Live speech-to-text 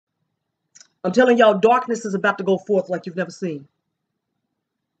I'm telling y'all, darkness is about to go forth like you've never seen.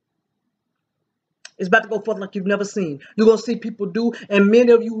 It's about to go forth like you've never seen. You're going to see people do, and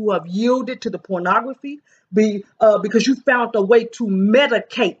many of you who have yielded to the pornography because you found a way to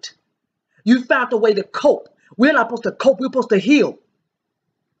medicate. You found a way to cope. We're not supposed to cope. We're supposed to heal.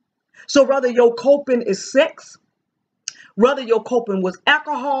 So whether your coping is sex, whether you're coping with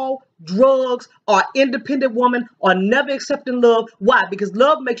alcohol, drugs, or independent woman, or never accepting love. Why? Because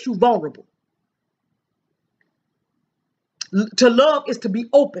love makes you vulnerable. To love is to be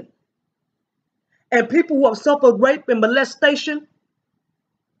open. And people who have suffered rape and molestation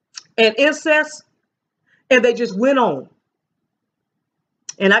and incest, and they just went on.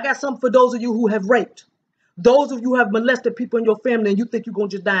 And I got something for those of you who have raped. Those of you who have molested people in your family and you think you're going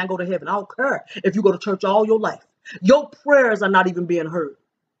to just die and go to heaven. I don't care if you go to church all your life. Your prayers are not even being heard.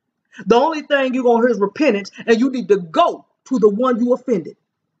 The only thing you're going to hear is repentance, and you need to go to the one you offended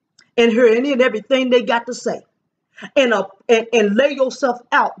and hear any and everything they got to say and lay yourself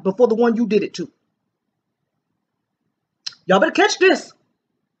out before the one you did it to. Y'all better catch this.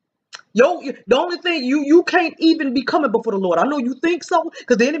 The only thing you can't even be coming before the Lord. I know you think so,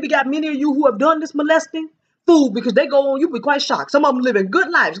 because the enemy got many of you who have done this molesting. Fool, because they go on, you'll be quite shocked. Some of them living good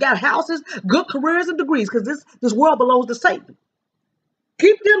lives, got houses, good careers and degrees, because this world belongs to Satan.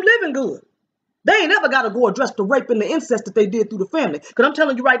 Keep them living good. They ain't never got to go address the rape and the incest that they did through the family. Because I'm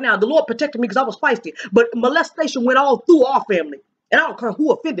telling you right now, the Lord protected me because I was feisty. But molestation went all through our family. And I don't care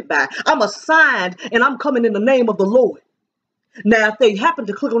who offended by it. I'm assigned and I'm coming in the name of the Lord. Now, if they happen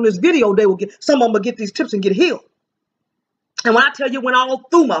to click on this video, some of them will get these tips and get healed. And when I tell you, it went all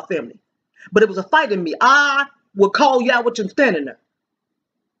through my family. But it was a fight in me. I will call you out with you standing there.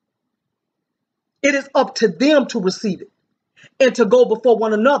 It is up to them to receive it and to go before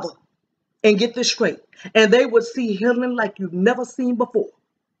one another and get this straight. And they would see healing like you've never seen before.